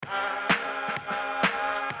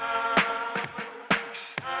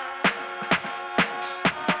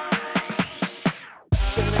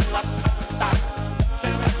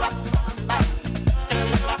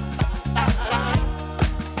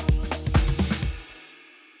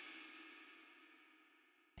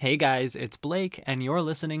Hey guys, it's Blake, and you're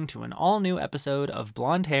listening to an all-new episode of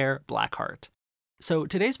Blonde Hair, Black Heart. So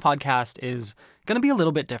today's podcast is going to be a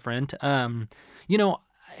little bit different. You know,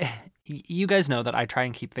 you guys know that I try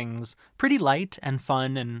and keep things pretty light and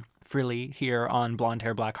fun and frilly here on Blonde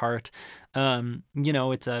Hair, Black Heart.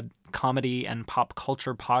 It's a comedy and pop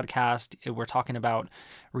culture podcast. We're talking about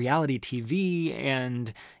reality TV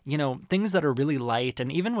and, things that are really light.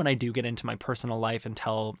 And even when I do get into my personal life and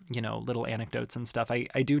tell, little anecdotes and stuff, I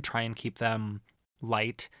do try and keep them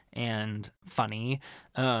light and funny.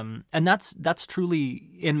 And that's truly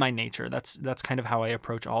in my nature. That's kind of how I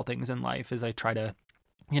approach all things in life, is I try to,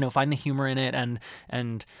 find the humor in it,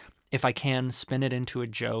 and if I can, spin it into a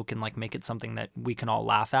joke and like make it something that we can all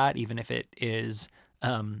laugh at, even if it is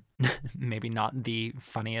maybe not the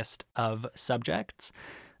funniest of subjects.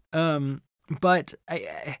 But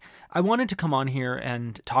I wanted to come on here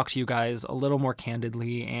and talk to you guys a little more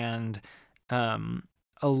candidly and a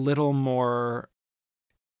little more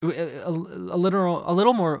a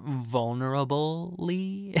little more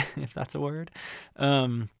vulnerably, if that's a word.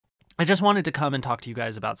 I just wanted to come and talk to you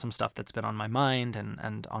guys about some stuff that's been on my mind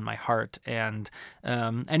and on my heart. And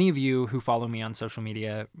any of you who follow me on social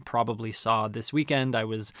media probably saw this weekend I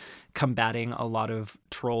was combating a lot of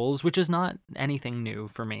trolls, which is not anything new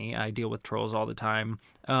for me. I deal with trolls all the time.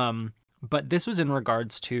 But this was in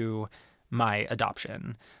regards to my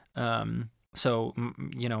adoption. So,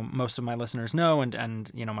 most of my listeners know,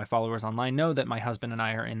 and my followers online know that my husband and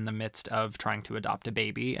I are in the midst of trying to adopt a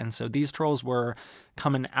baby. And so these trolls were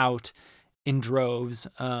coming out in droves,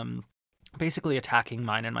 basically attacking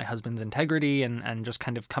mine and my husband's integrity and just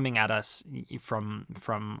kind of coming at us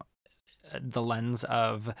from the lens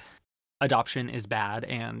of adoption is bad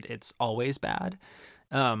and it's always bad.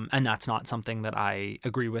 And that's not something that I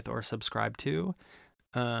agree with or subscribe to.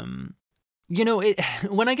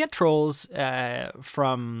 When I get trolls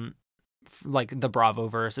from like the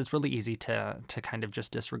Bravoverse, it's really easy to kind of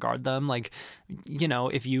just disregard them. Like,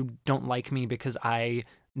 if you don't like me because I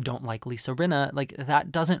don't like Lisa Rinna, like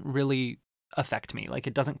that doesn't really affect me. Like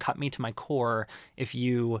it doesn't cut me to my core if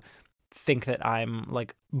you think that I'm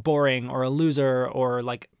like boring or a loser or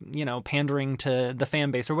like, pandering to the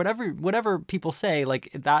fan base or whatever people say. Like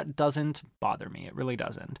that doesn't bother me. It really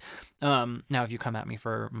doesn't. Now, if you come at me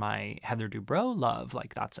for my Heather Dubrow love,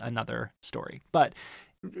 like that's another story. But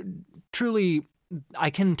truly, I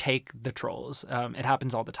can take the trolls. It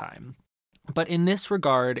happens all the time. But in this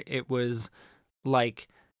regard, it was like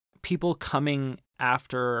people coming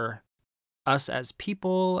after us as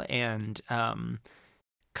people and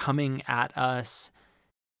coming at us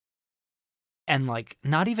and like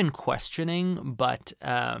not even questioning, but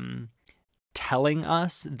telling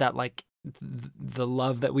us that like the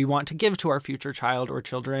love that we want to give to our future child or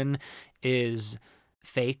children is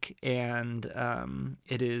fake and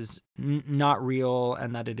it is not real,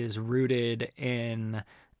 and that it is rooted in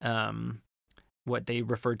what they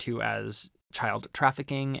refer to as child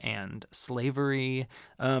trafficking and slavery,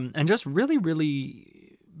 and just really,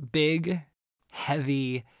 really big,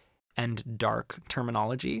 heavy, and dark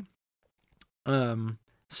terminology.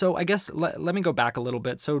 So I guess let me go back a little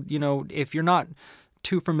bit. So, if you're not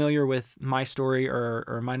too familiar with my story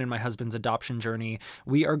or mine and my husband's adoption journey,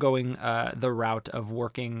 we are going the route of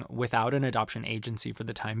working without an adoption agency for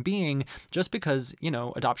the time being, just because,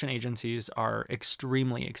 adoption agencies are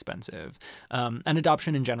extremely expensive. And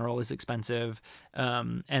adoption in general is expensive.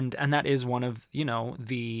 And that is one of,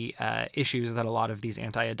 the issues that a lot of these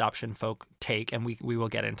anti-adoption folk take, and we will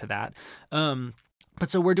get into that. But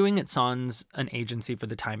so we're doing it sans an agency for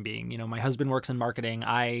the time being. My husband works in marketing.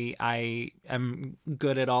 I am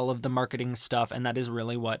good at all of the marketing stuff, and that is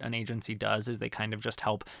really what an agency does, is they kind of just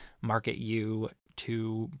help market you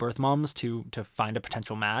to birth moms to find a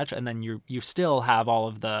potential match, and then you still have all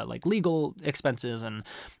of the like legal expenses and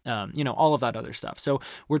all of that other stuff. So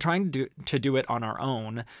we're trying to do it on our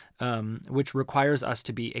own, which requires us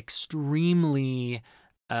to be extremely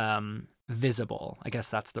visible. I guess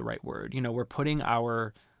that's the right word. We're putting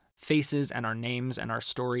our faces and our names and our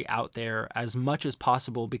story out there as much as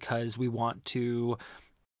possible because we want to,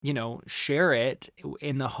 share it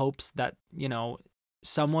in the hopes that,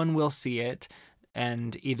 someone will see it,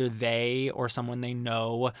 and either they or someone they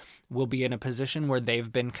know will be in a position where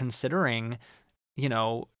they've been considering,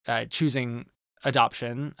 choosing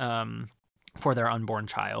adoption for their unborn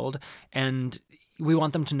child. And we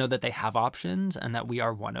want them to know that they have options and that we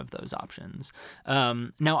are one of those options.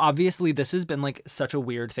 Now, obviously, this has been like such a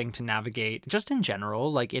weird thing to navigate just in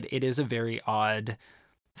general. Like it is a very odd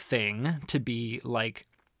thing to be like,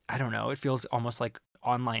 I don't know, it feels almost like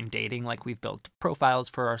online dating. Like, we've built profiles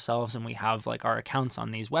for ourselves and we have like our accounts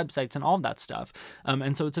on these websites and all of that stuff.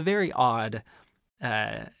 And so it's a very odd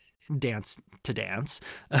dance to dance.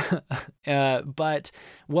 But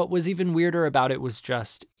what was even weirder about it was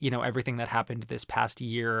just, everything that happened this past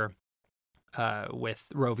year with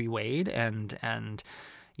Roe v. Wade and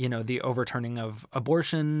the overturning of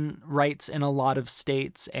abortion rights in a lot of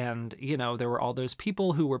states. And, there were all those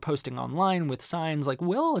people who were posting online with signs like,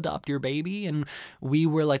 we'll adopt your baby. And we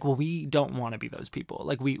were like, well, we don't want to be those people.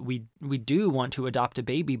 Like, we do want to adopt a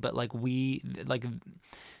baby, but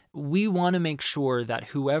we want to make sure that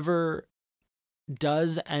whoever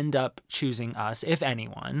does end up choosing us, if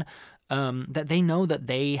anyone, that they know that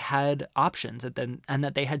they had options and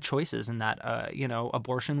that they had choices, and that,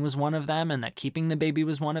 abortion was one of them, and that keeping the baby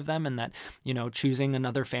was one of them, and that, choosing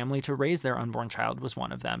another family to raise their unborn child was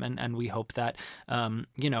one of them. And we hope that,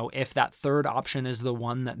 if that third option is the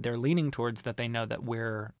one that they're leaning towards, that they know that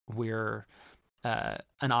we're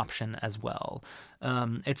an option as well.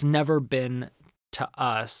 It's never been to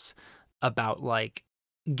us about like,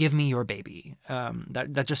 give me your baby.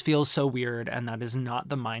 That just feels so weird, and that is not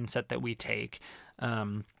the mindset that we take.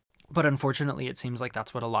 But unfortunately, it seems like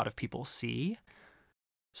that's what a lot of people see.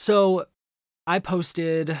 So I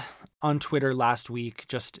posted on Twitter last week,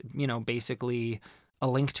 just, basically a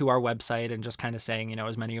link to our website, and just kind of saying,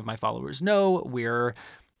 as many of my followers know, we're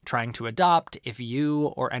trying to adopt. If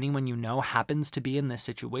you or anyone you know happens to be in this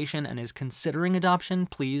situation and is considering adoption,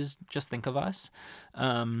 please just think of us.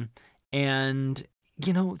 And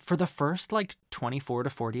for the first like 24 to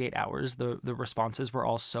 48 hours, the responses were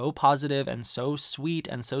all so positive and so sweet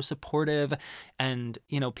and so supportive, and,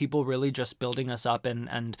 people really just building us up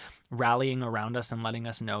and rallying around us and letting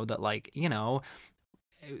us know that, like,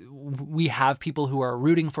 we have people who are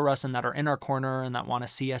rooting for us and that are in our corner and that want to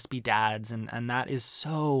see us be dads. And that is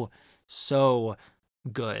so, so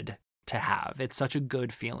good to have. It's such a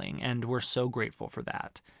good feeling, and we're so grateful for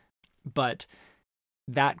that. But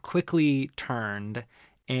that quickly turned,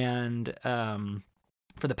 and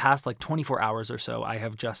for the past like 24 hours or so, I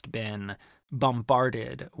have just been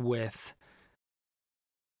bombarded with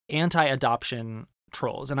anti-adoption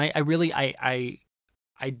trolls. And I really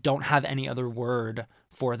don't have any other word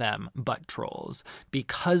for them but trolls,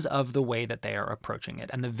 because of the way that they are approaching it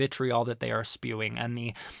and the vitriol that they are spewing and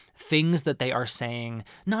the things that they are saying,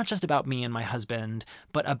 not just about me and my husband,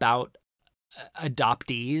 but about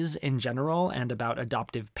adoptees in general and about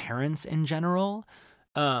adoptive parents in general.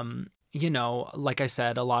 Like I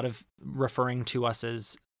said, a lot of referring to us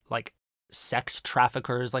as like sex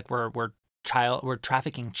traffickers, like we're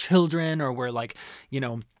trafficking children, or we're like,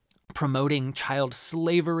 promoting child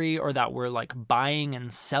slavery, or that we're like buying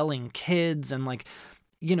and selling kids. And like,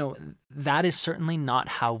 that is certainly not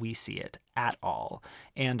how we see it at all.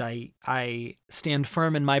 And I stand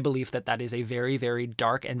firm in my belief that that is a very, very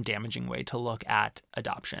dark and damaging way to look at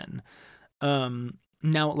adoption.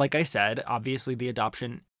 Now, like I said, obviously the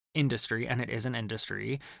adoption industry, and it is an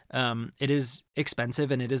industry, it is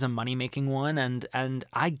expensive and it is a money-making one. And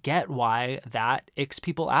I get why that icks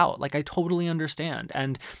people out. Like, I totally understand.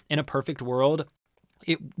 And in a perfect world,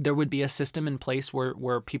 there would be a system in place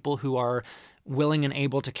where people who are willing and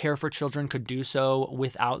able to care for children could do so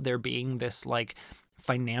without there being this like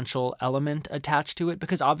financial element attached to it,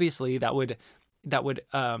 because obviously that would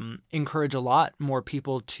encourage a lot more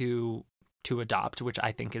people to adopt, which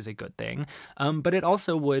I think is a good thing. But it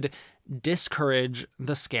also would discourage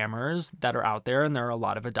the scammers that are out there, and there are a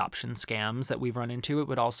lot of adoption scams that we've run into. It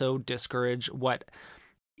would also discourage what,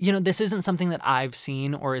 this isn't something that I've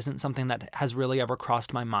seen or isn't something that has really ever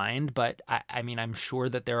crossed my mind, but I mean, I'm sure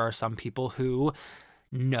that there are some people who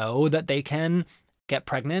know that they can get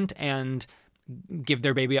pregnant and give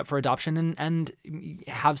their baby up for adoption and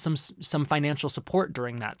have some financial support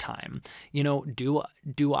during that time.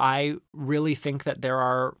 Do I really think that there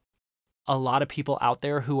are a lot of people out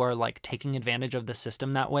there who are like taking advantage of the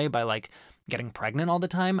system that way by like getting pregnant all the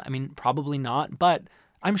time? I mean, probably not, but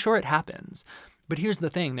I'm sure it happens. But here's the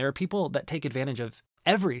thing, there are people that take advantage of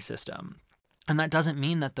every system. And that doesn't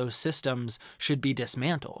mean that those systems should be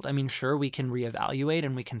dismantled. I mean, sure, we can reevaluate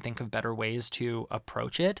and we can think of better ways to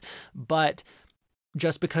approach it, but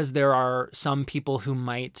just because there are some people who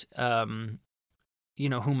might, who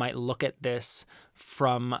might look at this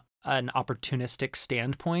from an opportunistic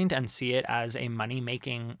standpoint and see it as a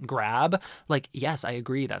money-making grab, like, yes, I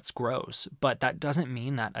agree, that's gross, but that doesn't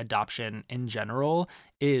mean that adoption in general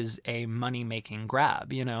is a money-making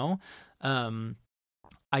grab,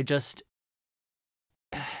 I just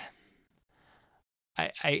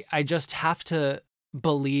I just have to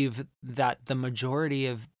believe that the majority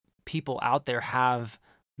of people out there have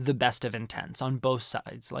the best of intents on both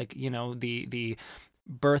sides. Like, the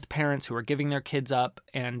birth parents who are giving their kids up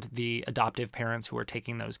and the adoptive parents who are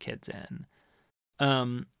taking those kids in.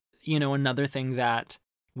 Another thing that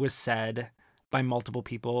was said by multiple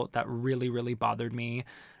people that really, really bothered me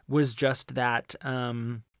was just that,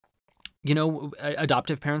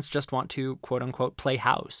 adoptive parents just want to, quote unquote, play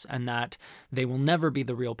house, and that they will never be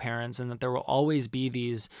the real parents, and that there will always be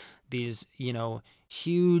these,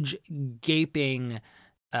 huge gaping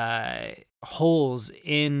holes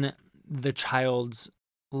in the child's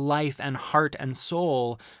life and heart and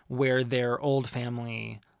soul where their old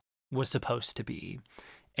family was supposed to be.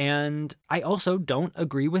 And I also don't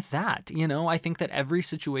agree with that. I think that every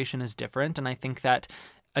situation is different. And I think that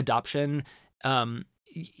adoption,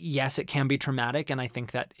 yes, it can be traumatic. And I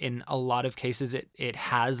think that in a lot of cases, it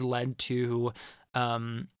has led to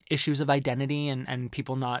issues of identity and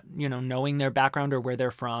people not, knowing their background or where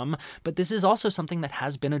they're from. But this is also something that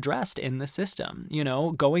has been addressed in the system.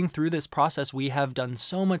 Going through this process, we have done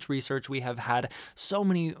so much research. We have had so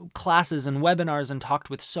many classes and webinars and talked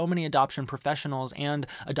with so many adoption professionals and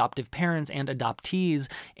adoptive parents and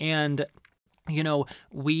adoptees. And,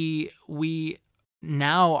 we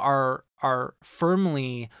now are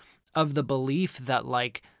firmly of the belief that,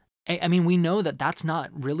 like, I mean, we know that that's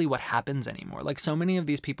not really what happens anymore. Like, so many of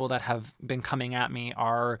these people that have been coming at me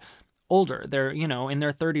are older. They're, in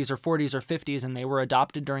their 30s or 40s or 50s, and they were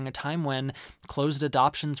adopted during a time when closed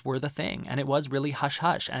adoptions were the thing. And it was really hush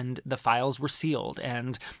hush, and the files were sealed,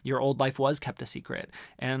 and your old life was kept a secret.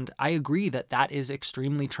 And I agree that that is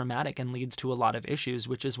extremely traumatic and leads to a lot of issues,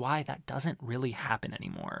 which is why that doesn't really happen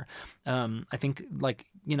anymore. I think, like,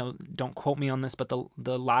 don't quote me on this, but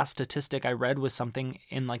the last statistic I read was something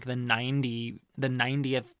in like the 90th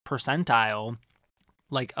percentile,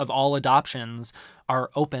 like, of all adoptions are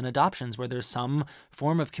open adoptions, where there's some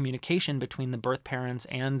form of communication between the birth parents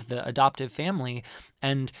and the adoptive family.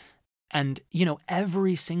 And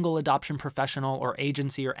every single adoption professional or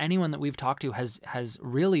agency or anyone that we've talked to has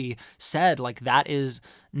really said, like, that is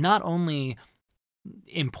not only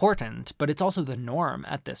important, but it's also the norm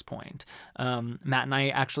at this point. Matt and I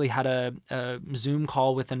actually had a Zoom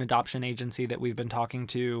call with an adoption agency that we've been talking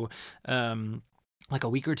to, like a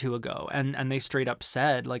week or two ago, and they straight up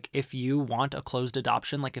said, like, if you want a closed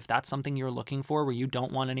adoption, like, if that's something you're looking for, where you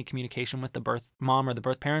don't want any communication with the birth mom or the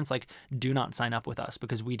birth parents, like, do not sign up with us,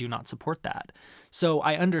 because we do not support that. So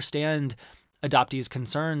I understand adoptees'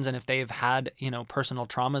 concerns, and if they've had, personal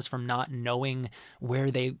traumas from not knowing where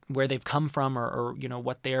they've come from, or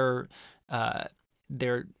what their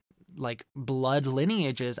like blood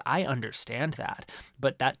lineages, I understand that.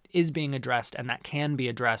 But that is being addressed, and that can be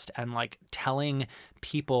addressed, and, like, telling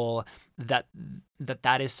people that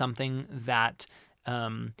is something that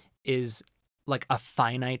is like a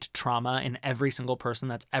finite trauma in every single person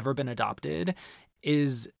that's ever been adopted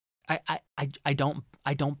is, I don't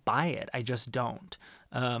buy it. I just don't.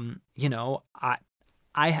 I'm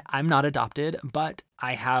not adopted, but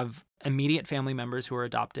I have immediate family members who are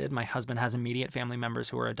adopted. My husband has immediate family members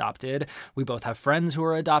who are adopted. We both have friends who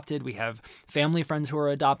are adopted. We have family friends who are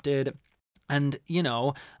adopted. And,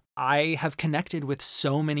 I have connected with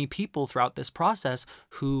so many people throughout this process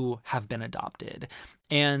who have been adopted.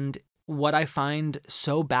 And what I find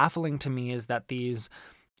so baffling to me is that these,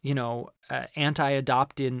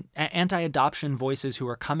 anti-adoption voices who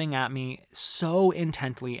are coming at me so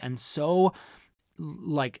intently and so,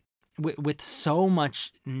 like, with so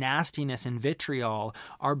much nastiness and vitriol,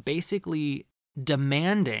 are basically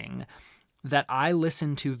demanding that I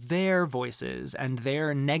listen to their voices and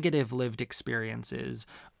their negative lived experiences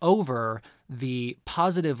over the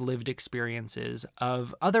positive lived experiences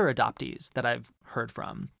of other adoptees that I've heard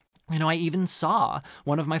from. I even saw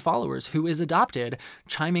one of my followers who is adopted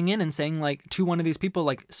chiming in and saying, like, to one of these people,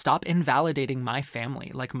 like, stop invalidating my family.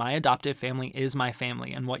 Like, my adoptive family is my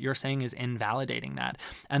family, and what you're saying is invalidating that.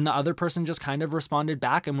 And the other person just kind of responded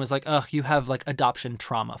back and was like, ugh, you have, like, adoption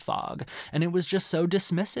trauma fog. And it was just so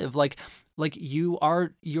dismissive. Like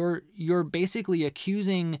you're basically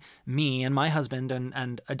accusing me and my husband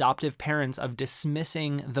and adoptive parents of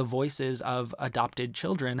dismissing the voices of adopted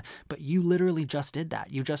children, but you literally just did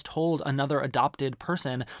that. You just told another adopted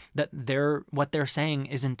person that what they're saying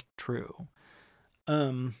isn't true.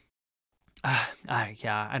 I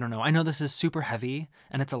don't know. I know this is super heavy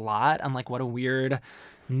and it's a lot, and, like, what a weird,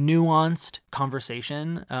 nuanced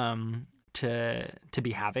conversation to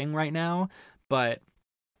be having right now, but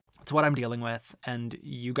it's what I'm dealing with, and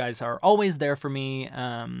you guys are always there for me.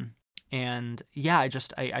 And yeah,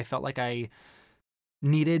 I felt like I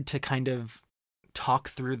needed to kind of talk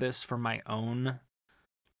through this for my own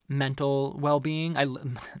mental well-being.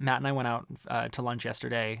 Matt and I went out to lunch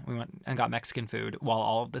yesterday. We went and got Mexican food while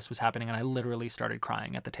all of this was happening, and I literally started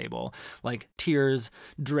crying at the table, like tears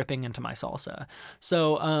dripping into my salsa.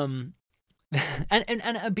 So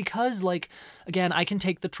and because, like, again, I can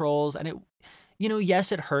take the trolls, and it,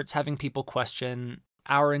 yes, it hurts having people question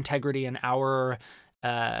our integrity and our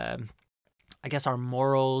I guess our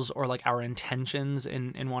morals, or like our intentions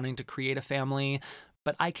in wanting to create a family.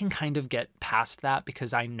 But I can kind of get past that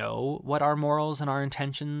because I know what our morals and our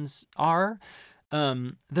intentions are.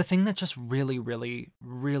 The thing that just really, really,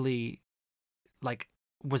 really, like,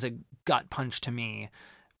 was a gut punch to me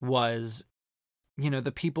was,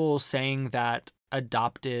 the people saying that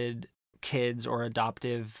adopted kids or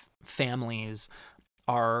adoptive families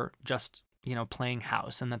are just, playing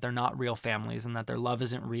house, and that they're not real families, and that their love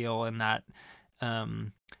isn't real, and that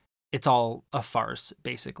it's all a farce,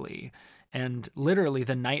 basically. And literally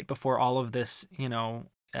the night before all of this,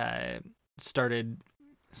 started,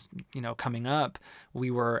 coming up, we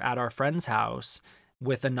were at our friend's house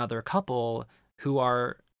with another couple who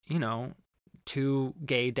are, two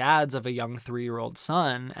gay dads of a young 3-year-old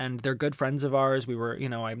son, and they're good friends of ours. We were,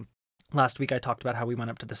 last week I talked about how we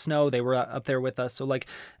went up to the snow. They were up there with us. So, like,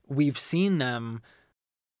 we've seen them,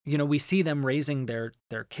 we see them raising their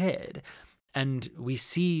kid, and we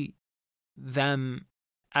see them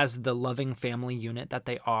as the loving family unit that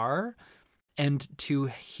they are. And to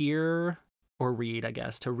hear or read, I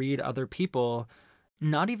guess, to read other people,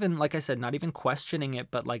 not even, like I said, not even questioning it,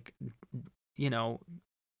 but like,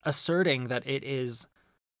 asserting that it is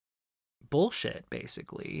bullshit,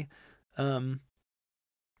 basically. It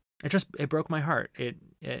broke my heart.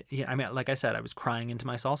 I mean, like I said, I was crying into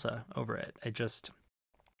my salsa over it. It just,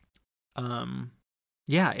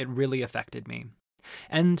 it really affected me.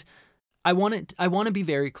 And I want to be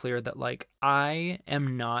very clear that, like, I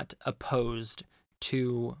am not opposed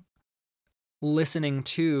to listening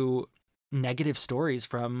to negative stories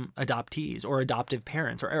from adoptees or adoptive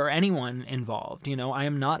parents or anyone involved. I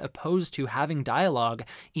am not opposed to having dialogue,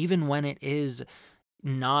 even when it is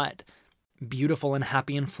not beautiful and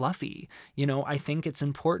happy and fluffy. I think it's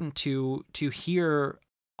important to hear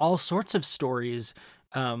all sorts of stories,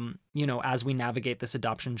 as we navigate this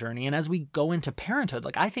adoption journey and as we go into parenthood.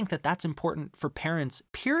 Like, I think that that's important for parents,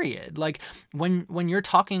 period. Like, when you're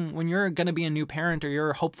going to be a new parent, or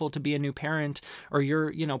you're hopeful to be a new parent, or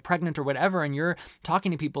you're, pregnant or whatever, and you're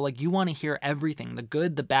talking to people, like, you want to hear everything, the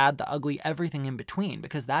good, the bad, the ugly, everything in between,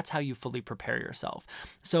 because that's how you fully prepare yourself.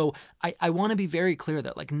 So I want to be very clear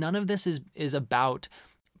that, like, none of this is about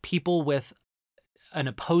people with an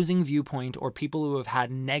opposing viewpoint, or people who have had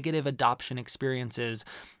negative adoption experiences,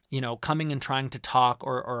 coming and trying to talk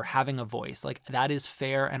or having a voice. Like, that is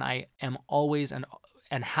fair, and I am always and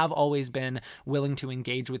have always been willing to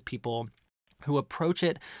engage with people who approach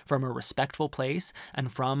it from a respectful place and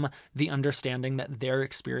from the understanding that their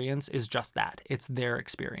experience is just that. It's their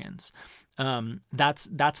experience.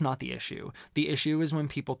 That's not the issue. The issue is when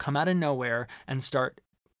people come out of nowhere and start,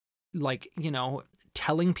 like,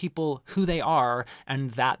 telling people who they are,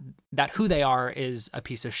 and that who they are is a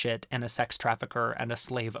piece of shit and a sex trafficker and a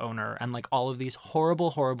slave owner, and, like, all of these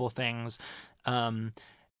horrible, horrible things.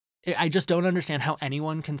 I just don't understand how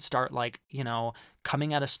anyone can start, like,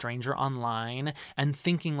 coming at a stranger online and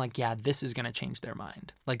thinking, like, yeah, this is going to change their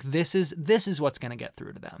mind. Like, this is what's going to get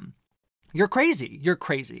through to them. You're crazy. You're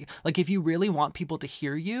crazy. Like, if you really want people to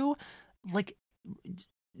hear you, like,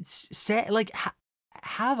 say, like,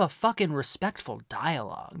 have a fucking respectful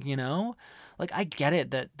dialogue, Like, I get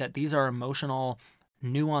it that these are emotional,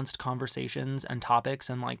 nuanced conversations and topics,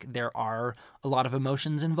 and, like, there are a lot of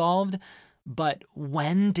emotions involved, but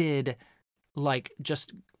when did, like,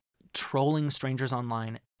 just trolling strangers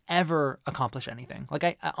online ever accomplish anything? Like,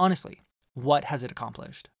 I honestly, what has it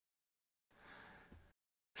accomplished?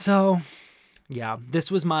 So, yeah, this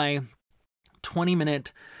was my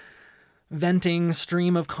 20-minute venting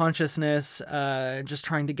stream of consciousness, just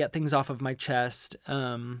trying to get things off of my chest.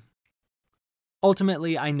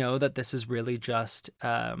 Ultimately, I know that this is really just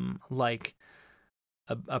like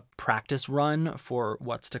a practice run for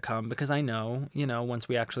what's to come, because I know, once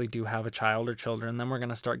we actually do have a child or children, then we're going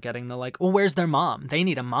to start getting the, like, well, where's their mom? They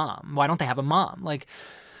need a mom. Why don't they have a mom? Like,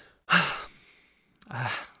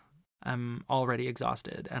 I'm already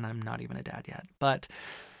exhausted, and I'm not even a dad yet, but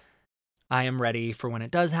I am ready for when it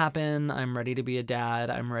does happen. I'm ready to be a dad.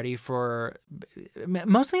 I'm ready for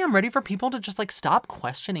people to just, like, stop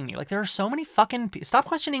questioning me. Like, there are so many stop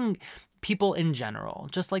questioning people in general.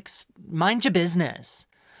 Just, like, mind your business.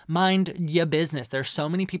 Mind your business. There's so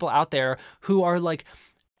many people out there who are, like,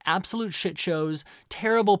 absolute shit shows,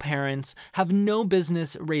 terrible parents, have no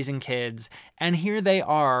business raising kids, and here they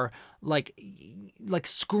are, like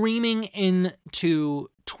screaming into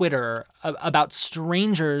Twitter about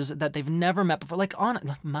strangers that they've never met before. Like,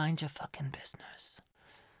 mind your fucking business.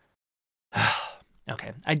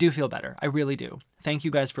 Okay, I do feel better. I really do. Thank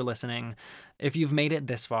you guys for listening. If you've made it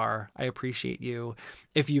this far, I appreciate you.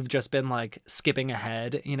 If you've just been like skipping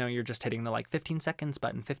ahead, you're just hitting the like 15 seconds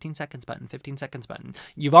button, 15 seconds button, 15 seconds button.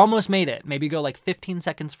 You've almost made it. Maybe go like 15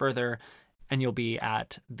 seconds further and you'll be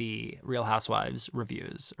at the Real Housewives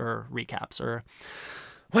reviews or recaps or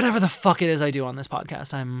whatever the fuck it is I do on this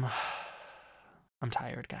podcast. I'm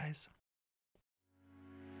tired, guys.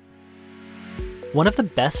 One of the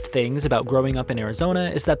best things about growing up in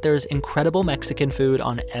Arizona is that there's incredible Mexican food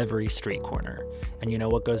on every street corner. And you know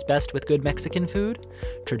what goes best with good Mexican food?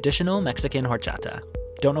 Traditional Mexican horchata.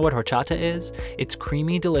 Don't know what horchata is? It's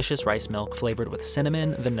creamy, delicious rice milk flavored with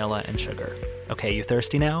cinnamon, vanilla, and sugar. Okay, you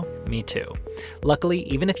thirsty now? Me too. Luckily,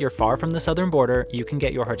 even if you're far from the southern border, you can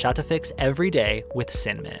get your horchata fix every day with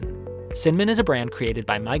Cinnamon. Cinnamon is a brand created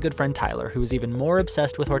by my good friend Tyler, who is even more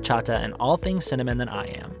obsessed with horchata and all things cinnamon than I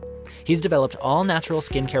am. He's developed all-natural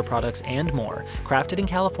skincare products and more, crafted in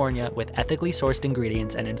California with ethically sourced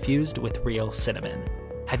ingredients and infused with real cinnamon.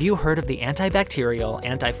 Have you heard of the antibacterial,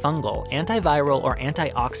 antifungal, antiviral, or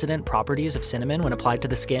antioxidant properties of cinnamon when applied to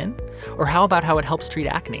the skin? Or how about how it helps treat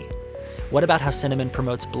acne? What about how cinnamon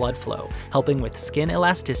promotes blood flow, helping with skin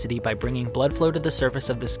elasticity by bringing blood flow to the surface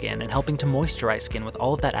of the skin and helping to moisturize skin with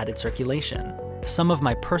all of that added circulation? Some of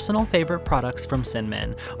my personal favorite products from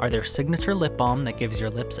Cinnamon are their signature lip balm that gives your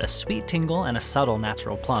lips a sweet tingle and a subtle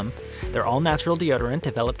natural plump, their all-natural deodorant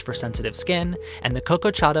developed for sensitive skin, and the Coco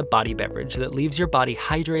Chata body beverage that leaves your body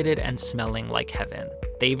hydrated and smelling like heaven.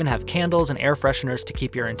 They even have candles and air fresheners to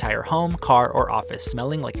keep your entire home, car, or office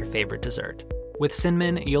smelling like your favorite dessert. With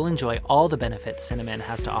Cinnamon, you'll enjoy all the benefits cinnamon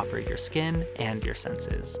has to offer your skin and your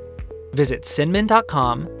senses. Visit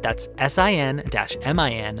cinnamon.com, that's sin-min.com,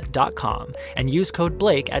 and use code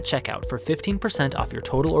Blake at checkout for 15% off your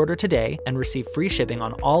total order today and receive free shipping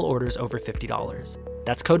on all orders over $50.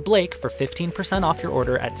 That's code Blake for 15% off your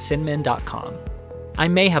order at cinnamon.com. I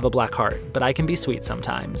may have a black heart, but I can be sweet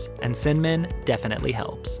sometimes, and cinnamon definitely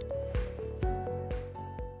helps.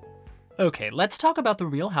 Okay, let's talk about the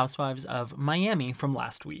Real Housewives of Miami from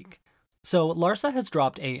last week. So Larsa has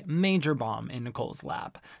dropped a major bomb in Nicole's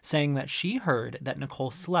lap, saying that she heard that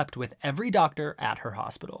Nicole slept with every doctor at her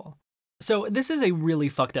hospital. So this is a really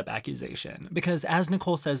fucked up accusation, because as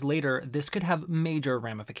Nicole says later, this could have major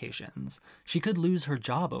ramifications. She could lose her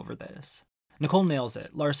job over this. Nicole nails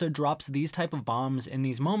it. Larsa drops these type of bombs in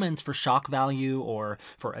these moments for shock value or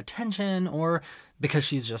for attention or because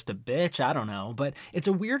she's just a bitch, I don't know. But it's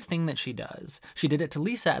a weird thing that she does. She did it to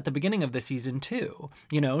Lisa at the beginning of the season too.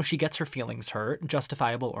 She gets her feelings hurt,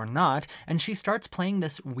 justifiable or not, and she starts playing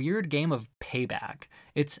this weird game of payback.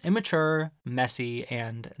 It's immature, messy,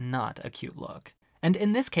 and not a cute look. And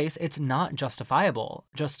in this case, it's not justifiable,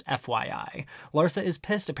 just FYI. Larsa is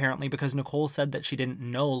pissed apparently because Nicole said that she didn't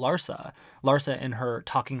know Larsa. Larsa in her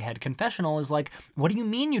talking head confessional is like, what do you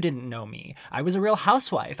mean you didn't know me? I was a real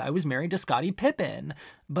housewife. I was married to Scottie Pippen.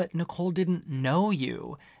 But Nicole didn't know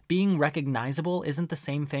you. Being recognizable isn't the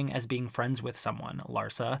same thing as being friends with someone,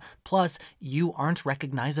 Larsa. Plus, you aren't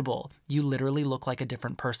recognizable. You literally look like a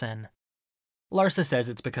different person. Larsa says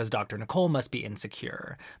it's because Dr. Nicole must be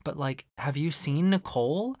insecure. But have you seen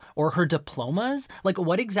Nicole? Or her diplomas?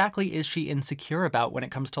 What exactly is she insecure about when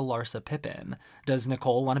it comes to Larsa Pippen? Does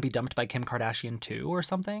Nicole want to be dumped by Kim Kardashian too or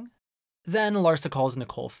something? Then Larsa calls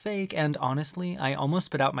Nicole fake, and honestly, I almost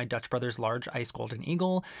spit out my Dutch Brothers large ice golden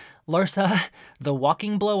eagle. Larsa, the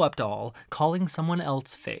walking blow-up doll, calling someone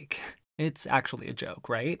else fake. It's actually a joke,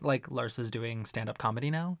 right? Larsa's doing stand-up comedy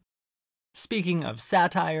now? Speaking of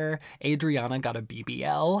satire, Adriana got a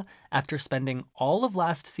BBL after spending all of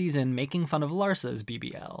last season making fun of Larsa's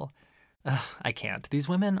BBL. I can't. These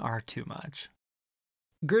women are too much.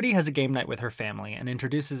 Gertie has a game night with her family and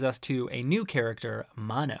introduces us to a new character,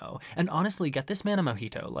 Mano. And honestly, get this man a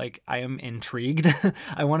mojito. I am intrigued.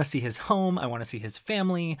 I want to see his home. I want to see his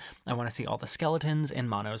family. I want to see all the skeletons in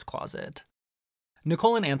Mano's closet.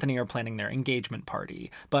 Nicole and Anthony are planning their engagement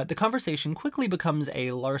party, but the conversation quickly becomes a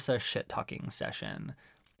Larsa shit-talking session.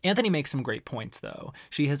 Anthony makes some great points, though.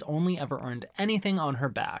 She has only ever earned anything on her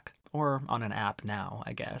back, or on an app now,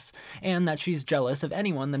 I guess, and that she's jealous of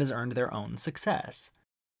anyone that has earned their own success.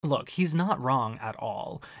 Look, he's not wrong at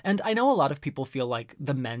all, and I know a lot of people feel like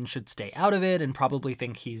the men should stay out of it and probably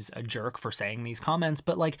think he's a jerk for saying these comments,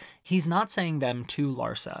 but he's not saying them to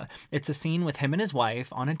Larsa. It's a scene with him and his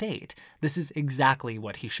wife on a date. This is exactly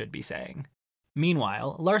what he should be saying.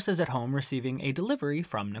 Meanwhile, Larsa's at home receiving a delivery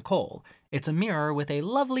from Nicole. It's a mirror with a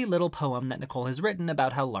lovely little poem that Nicole has written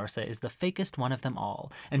about how Larsa is the fakest one of them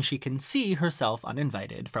all, and she can see herself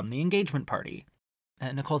uninvited from the engagement party.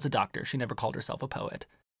 Nicole's a doctor, she never called herself a poet.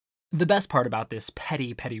 The best part about this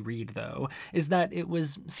petty read, though, is that it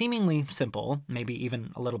was seemingly simple, maybe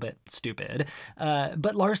even a little bit stupid,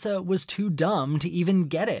 but Larsa was too dumb to even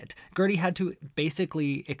get it. Gertie had to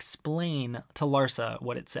basically explain to Larsa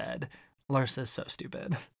what it said. Larsa's so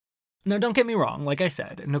stupid. Now, don't get me wrong, like I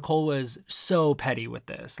said, Nicole was so petty with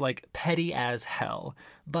this, like petty as hell,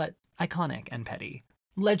 but iconic and petty.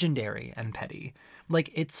 Legendary and petty.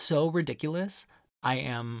 Like, it's so ridiculous. I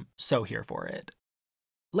am so here for it.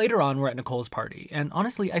 Later on, we're at Nicole's party, and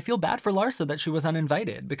honestly, I feel bad for Larsa that she was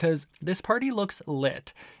uninvited, because this party looks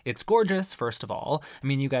lit. It's gorgeous, first of all. I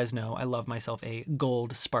mean, you guys know I love myself a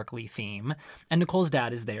gold, sparkly theme. And Nicole's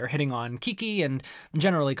dad is there, hitting on Kiki and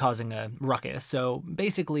generally causing a ruckus, so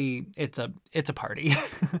basically, it's a party.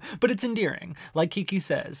 But it's endearing. Like Kiki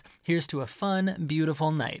says, here's to a fun,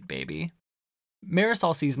 beautiful night, baby.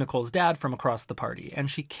 Marisol sees Nicole's dad from across the party, and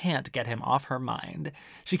she can't get him off her mind.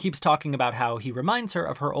 She keeps talking about how he reminds her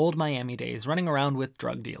of her old Miami days running around with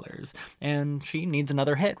drug dealers, and she needs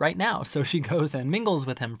another hit right now, so she goes and mingles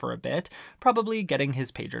with him for a bit, probably getting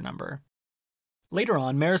his pager number. Later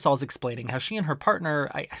on, Marisol's explaining how she and her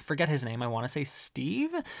partner, I forget his name, I want to say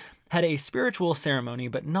Steve, had a spiritual ceremony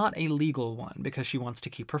but not a legal one because she wants to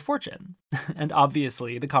keep her fortune. And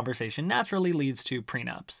obviously, the conversation naturally leads to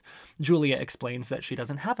prenups. Julia explains that she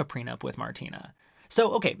doesn't have a prenup with Martina.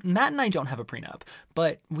 So, okay, Matt and I don't have a prenup,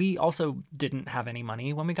 but we also didn't have any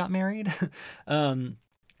money when we got married.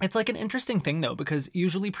 It's like an interesting thing, though, because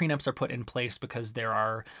usually prenups are put in place because there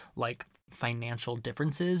are, like, financial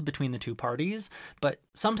differences between the two parties, but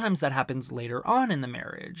sometimes that happens later on in the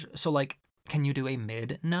marriage. So, like, can you do a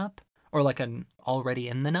mid-nup? Or like an already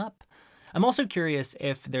in the nup? I'm also curious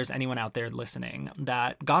if there's anyone out there listening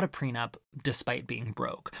that got a prenup despite being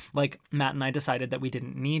broke. Like, Matt and I decided that we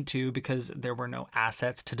didn't need to because there were no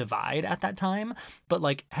assets to divide at that time. But,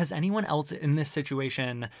 like, has anyone else in this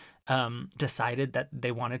situation decided that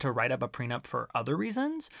they wanted to write up a prenup for other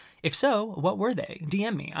reasons? If so, what were they?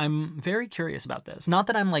 DM me. I'm very curious about this. Not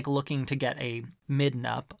that I'm, like, looking to get a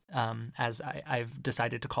mid-nup, as I've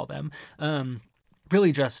decided to call them.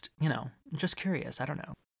 Really just, just curious. I don't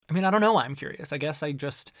know. I mean, I don't know why I'm curious. I guess I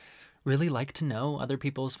just really like to know other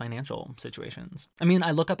people's financial situations. I mean,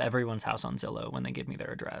 I look up everyone's house on Zillow when they give me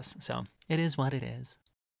their address, so it is what it is.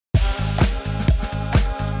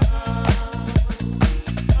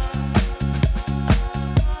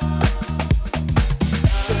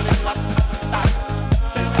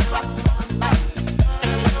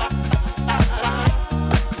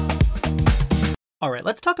 All right,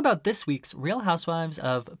 let's talk about this week's Real Housewives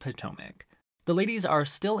of Potomac. The ladies are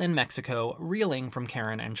still in Mexico, reeling from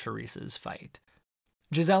Karen and Charisse's fight.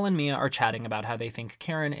 Giselle and Mia are chatting about how they think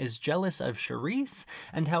Karen is jealous of Charisse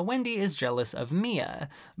and how Wendy is jealous of Mia.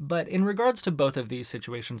 But in regards to both of these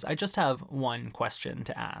situations, I just have one question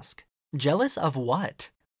to ask. Jealous of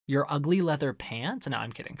what? Your ugly leather pants? No,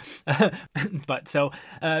 I'm kidding.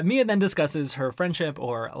 Mia then discusses her friendship,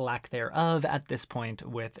 or lack thereof, at this point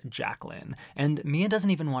with Jacqueline. And Mia doesn't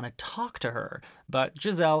even want to talk to her, but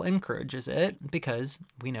Giselle encourages it because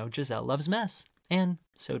we know Giselle loves mess. And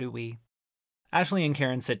so do we. Ashley and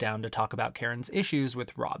Karen sit down to talk about Karen's issues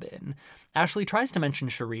with Robin. Ashley tries to mention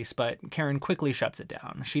Charisse, but Karen quickly shuts it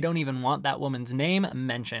down. She don't even want that woman's name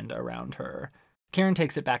mentioned around her. Karen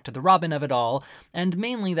takes it back to the Robin of it all, and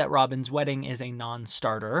mainly that Robin's wedding is a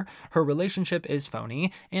non-starter, her relationship is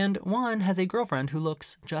phony, and Juan has a girlfriend who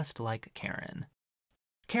looks just like Karen.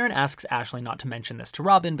 Karen asks Ashley not to mention this to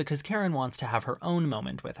Robin because Karen wants to have her own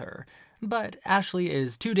moment with her. But Ashley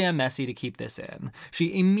is too damn messy to keep this in.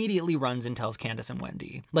 She immediately runs and tells Candace and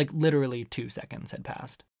Wendy. Like, literally 2 seconds had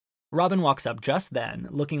passed. Robin walks up just then,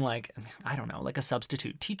 looking like, I don't know, like a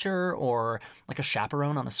substitute teacher or like a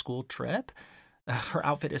chaperone on a school trip. Her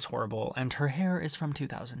outfit is horrible, and her hair is from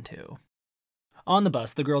 2002. On the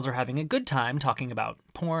bus, the girls are having a good time talking about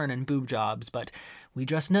porn and boob jobs, but we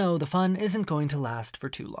just know the fun isn't going to last for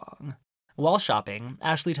too long. While shopping,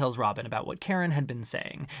 Ashley tells Robin about what Karen had been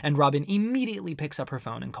saying, and Robin immediately picks up her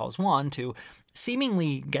phone and calls Juan to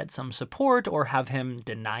seemingly get some support or have him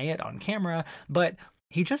deny it on camera, but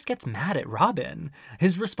he just gets mad at Robin.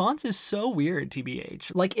 His response is so weird,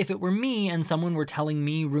 TBH. Like, if it were me and someone were telling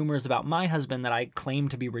me rumors about my husband that I claim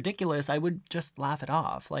to be ridiculous, I would just laugh it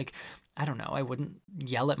off. Like, I don't know, I wouldn't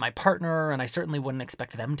yell at my partner, and I certainly wouldn't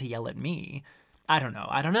expect them to yell at me. I don't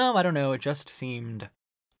know, it just seemed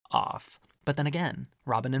off. But then again,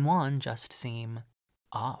 Robin and Juan just seem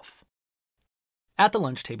off. At the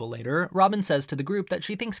lunch table later, Robin says to the group that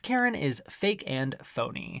she thinks Karen is fake and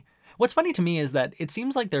phony. What's funny to me is that it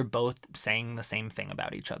seems like they're both saying the same thing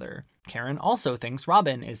about each other. Karen also thinks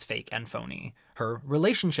Robin is fake and phony. Her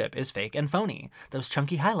relationship is fake and phony. Those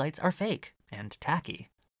chunky highlights are fake and tacky.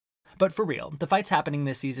 But for real, the fights happening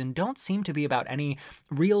this season don't seem to be about any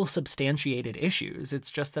real substantiated issues.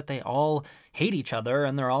 It's just that they all hate each other,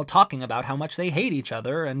 and they're all talking about how much they hate each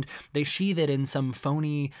other, and they sheathe it in some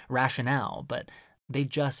phony rationale, but they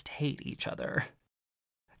just hate each other.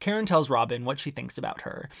 Karen tells Robin what she thinks about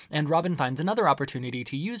her, and Robin finds another opportunity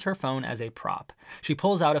to use her phone as a prop. She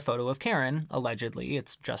pulls out a photo of Karen, allegedly,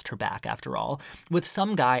 it's just her back after all, with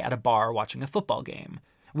some guy at a bar watching a football game.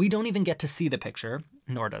 We don't even get to see the picture,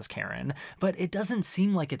 nor does Karen, but it doesn't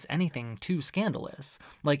seem like it's anything too scandalous.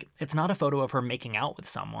 Like, it's not a photo of her making out with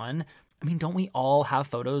someone. I mean, don't we all have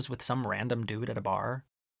photos with some random dude at a bar?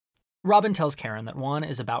 Robin tells Karen that Juan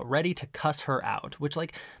is about ready to cuss her out, which,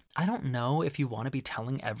 I don't know if you want to be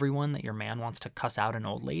telling everyone that your man wants to cuss out an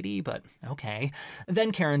old lady, but okay.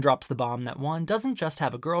 Then Karen drops the bomb that Juan doesn't just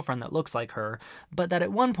have a girlfriend that looks like her, but that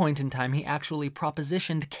at one point in time he actually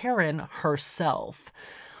propositioned Karen herself.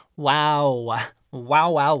 Wow.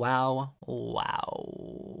 Wow, wow, wow. Wow.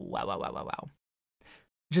 Wow, wow, wow, wow, wow.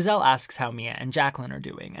 Giselle asks how Mia and Jacqueline are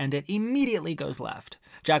doing, and it immediately goes left.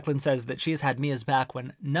 Jacqueline says that she has had Mia's back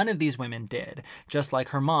when none of these women did, just like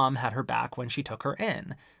her mom had her back when she took her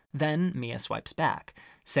in. Then Mia swipes back,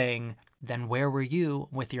 saying, "Then where were you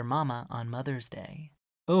with your mama on Mother's Day?"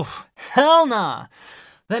 Oof, hell nah!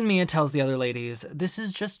 Then Mia tells the other ladies, this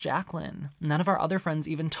is just Jacqueline. None of our other friends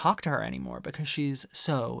even talk to her anymore because she's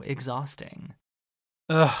so exhausting.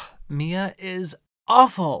 Ugh, Mia is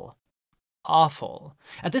awful. Awful.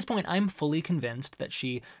 At this point, I'm fully convinced that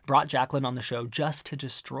she brought Jacqueline on the show just to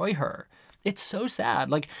destroy her. It's so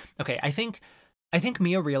sad. Okay, I think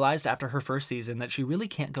Mia realized after her first season that she really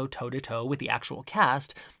can't go toe-to-toe with the actual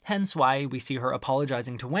cast, hence why we see her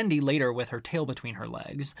apologizing to Wendy later with her tail between her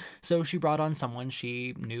legs. So she brought on someone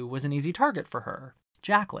she knew was an easy target for her,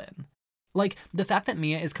 Jacqueline. The fact that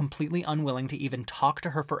Mia is completely unwilling to even talk to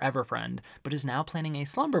her forever friend, but is now planning a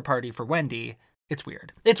slumber party for Wendy. It's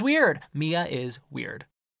weird. It's weird! Mia is weird.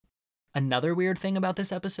 Another weird thing about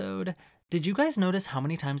this episode, did you guys notice how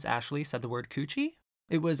many times Ashley said the word coochie?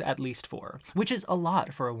 It was at least 4, which is a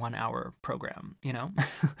lot for a 1-hour program, you know?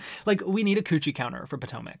 We need a coochie counter for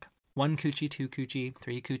Potomac. 1 coochie, 2 coochie,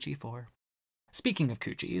 3 coochie, 4. Speaking of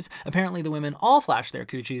coochies, apparently the women all flashed their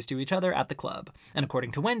coochies to each other at the club. And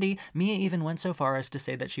according to Wendy, Mia even went so far as to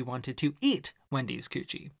say that she wanted to eat Wendy's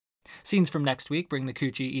coochie. Scenes from next week bring the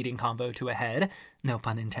coochie eating convo to a head, no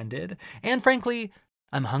pun intended, and frankly,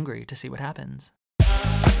 I'm hungry to see what happens.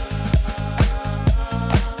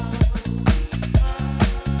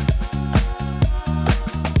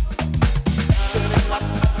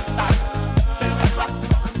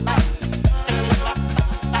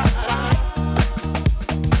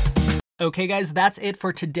 Okay, guys, that's it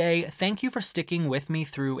for today. Thank you for sticking with me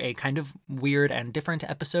through a kind of weird and different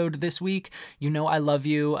episode this week. You know I love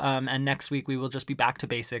you, and next week we will just be back to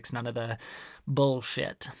basics, none of the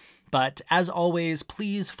bullshit. But as always,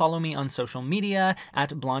 please follow me on social media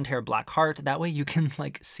at blondehair_blackheart. That way you can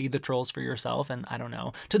see the trolls for yourself. And I don't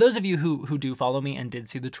know. To those of you who do follow me and did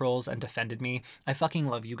see the trolls and defended me, I fucking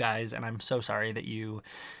love you guys, and I'm so sorry that you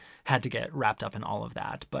had to get wrapped up in all of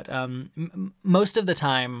that. But most of the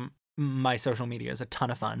time, my social media is a ton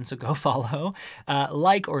of fun, so go follow,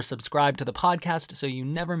 like or subscribe to the podcast so you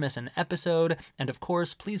never miss an episode. And of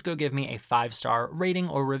course, please go give me a 5-star rating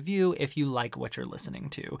or review if you like what you're listening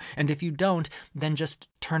to. And if you don't, then just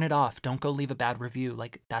turn it off. Don't go leave a bad review.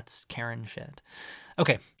 That's Karen shit.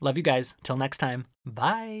 Okay, love you guys. Till next time.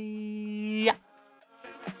 Bye.